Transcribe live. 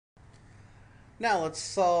Now let's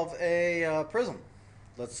solve a prism.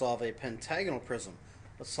 Let's solve a pentagonal prism.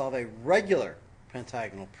 Let's solve a regular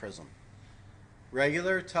pentagonal prism.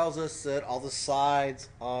 Regular tells us that all the sides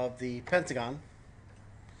of the pentagon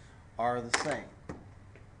are the same.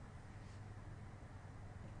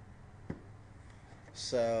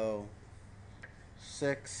 So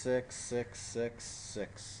 6, 6, 6, 6,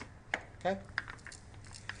 6. Okay?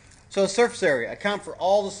 So surface area. Account for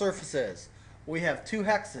all the surfaces. We have 2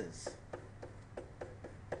 hexes.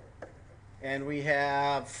 And we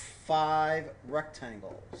have 5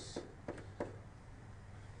 rectangles.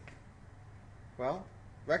 Well,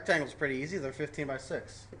 rectangles are pretty easy. They're 15 by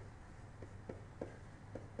 6.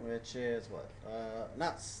 Which is what?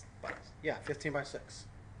 Yeah, 15 by 6.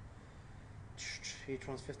 Each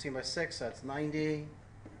one's 15 by 6, so that's 90.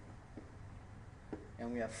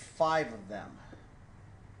 And we have 5 of them.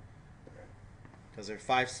 Because there are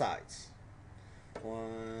 5 sides.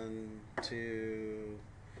 1, 2,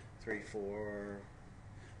 3, 4,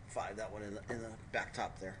 5. That one in the back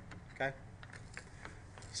top there. Okay?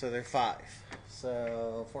 So they're 5.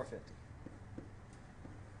 So 450.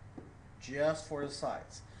 Just for the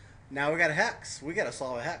sides. Now we got a hex. We got to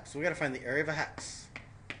solve a hex. We got to find the area of a hex.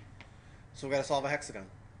 So we got to solve a hexagon.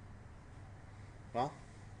 Well,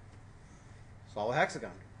 solve a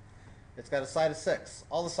hexagon. It's got a side of 6.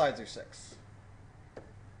 All the sides are 6.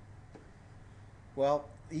 Well,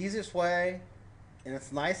 the easiest way, and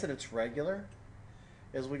it's nice that it's regular,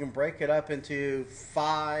 is we can break it up into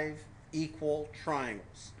 5 equal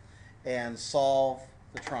triangles and solve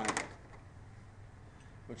the triangle.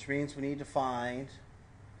 Which means we need to find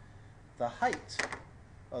the height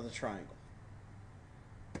of the triangle.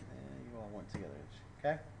 And you all went together,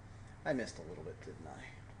 okay? I missed a little bit, didn't I?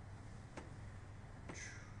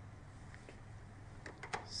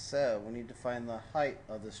 So we need to find the height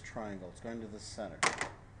of this triangle. It's going to the center.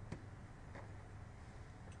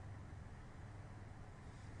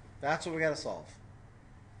 That's what we got to solve.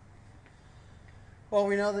 Well,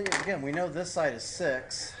 we know that, again, we know this side is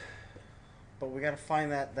 6, but we got to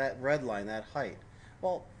find that red line, that height.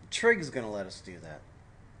 Well, trig is going to let us do that.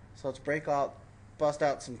 So let's bust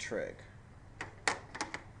out some trig.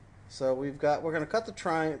 So we're going to cut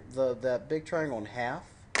that big triangle in half.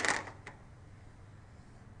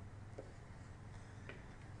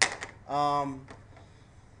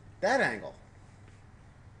 That angle.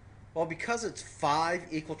 Well, because it's 5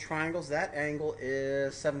 equal triangles, that angle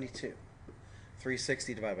is 72.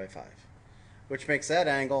 360 divided by 5. Which makes that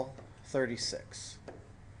angle 36.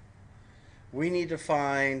 We need to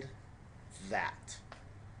find that.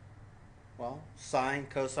 Well, sine,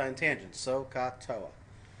 cosine, tangent. SOHCAHTOA.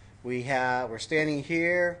 We're standing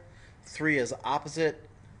here. 3 is opposite,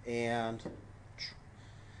 and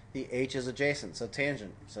the h is adjacent. So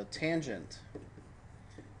tangent. So tangent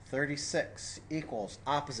 36 equals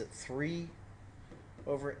opposite 3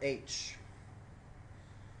 over h.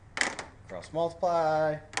 Cross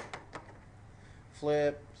multiply,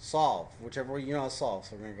 flip, solve, whichever way you know how to solve.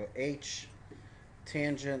 So we're going to go h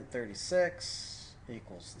tangent 36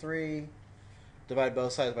 equals 3. Divide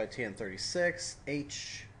both sides by tan 36.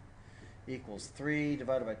 H equals 3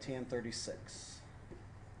 divided by tan 36.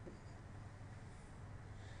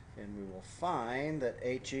 And we will find that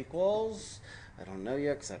h equals, I don't know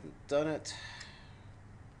yet because I haven't done it,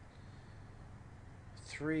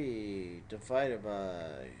 3 divided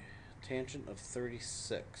by tangent of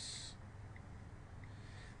 36.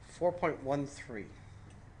 4.13.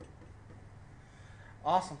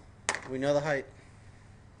 Awesome. We know the height.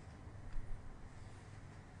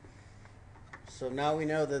 So now we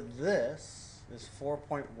know that this is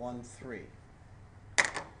 4.13.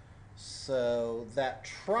 So that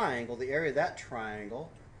triangle, the area of that triangle,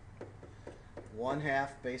 1/2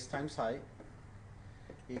 base times height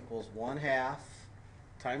equals 1/2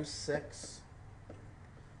 times 6.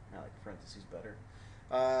 I like parentheses better.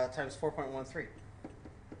 Times 4.13.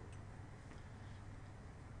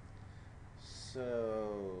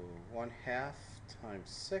 So 1/2 times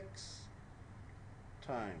 6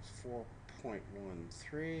 times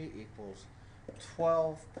 4.13 equals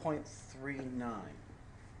 12.39.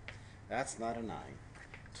 That's not a 9.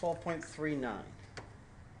 12.39.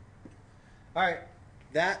 All right,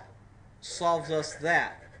 that solves us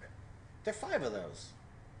that. There are 5 of those.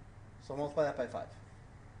 So multiply that by 5.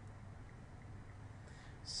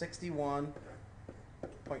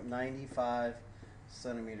 61.95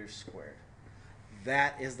 centimeters squared.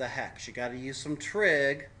 That is the hex. You got to use some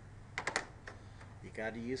trig. You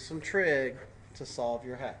got to use some trig to solve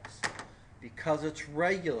your hex. Because it's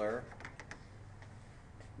regular,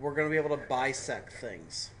 we're going to be able to bisect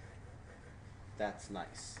things. That's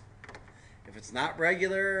nice. If it's not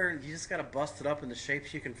regular, you just got to bust it up in the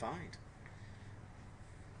shapes you can find.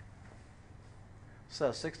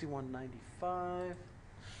 So 6195.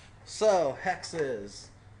 So hexes,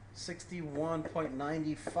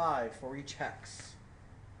 61.95 for each hex.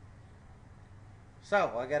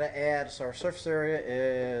 So I got to add, so our surface area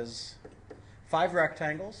is 5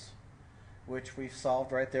 rectangles, which we've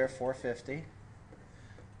solved right there, 450,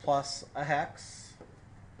 plus a hex,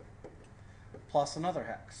 plus another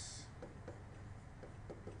hex.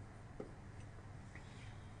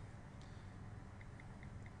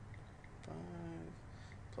 5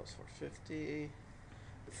 plus 450,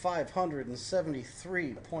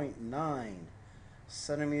 573.9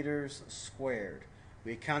 centimeters squared.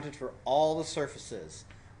 We accounted for all the surfaces.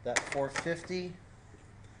 That 450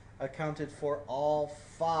 accounted for all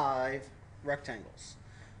 5 rectangles.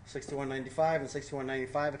 6195 and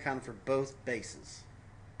 6195 accounted for both bases.